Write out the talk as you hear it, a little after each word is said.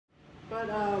But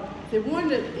the one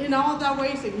that in all thy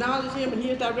ways acknowledge him and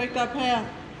he'll direct our path,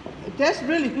 that's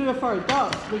really good for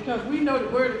adults because we know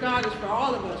the word of God is for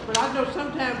all of us. But I know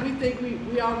sometimes we think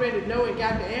we already know and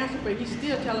got the answer, but he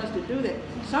still tells us to do that.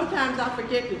 Sometimes I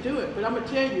forget to do it, but I'm going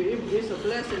to tell you, it's a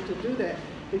blessing to do that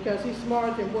because he's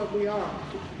smarter than what we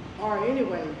are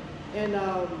anyway. And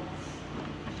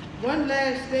one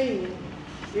last thing,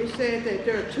 it said that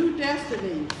there are two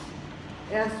destinies.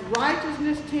 As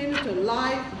righteousness tendeth to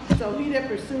life, so he that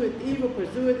pursueth evil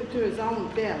pursueth it to his own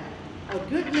death. A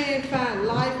good man find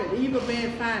life, an evil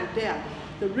man find death.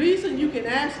 The reason you can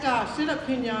ask God, sit up,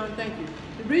 Kenyon, thank you.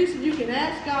 The reason you can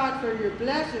ask God for your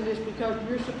blessing is because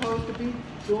you're supposed to be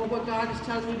doing what God is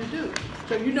telling you to do.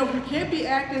 So you know we can't be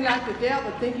acting like the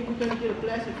devil thinking we're going to get a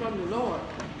blessing from the Lord.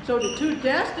 So the two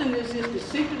destinies is to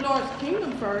seek the Lord's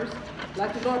kingdom first,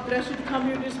 like the Lord bless you to come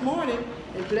here this morning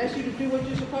and bless you to do what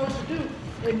you're supposed to do.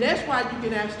 And that's why you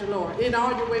can ask the Lord. In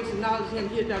all your ways acknowledge him,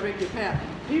 he'll direct your path.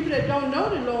 People that don't know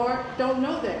the Lord don't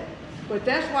know that. But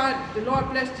that's why the Lord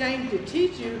blessed James to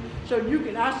teach you so you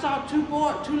can. I saw two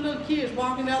little kids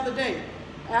walking the other day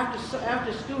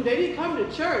after school. They didn't come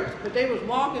to church, but they was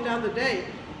walking the other day.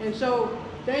 And so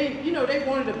they, you know, they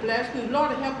wanted a blessing. The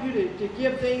Lord will help you to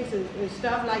give things and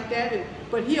stuff like that.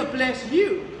 But he'll bless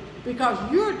you because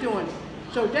you're doing it.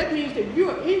 So that means that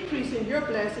you're increasing your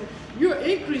blessing, you're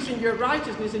increasing your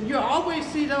righteousness, and you'll always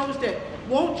see those that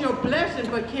want your blessing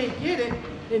but can't get it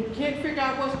and can't figure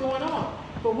out what's going on.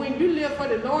 But when you live for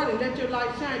the Lord and let your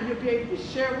light shine, you'll be able to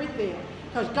share with them.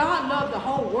 Because God loved the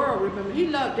whole world, remember. He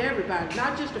loved everybody,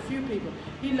 not just a few people.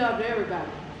 He loved everybody.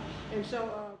 And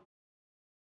so...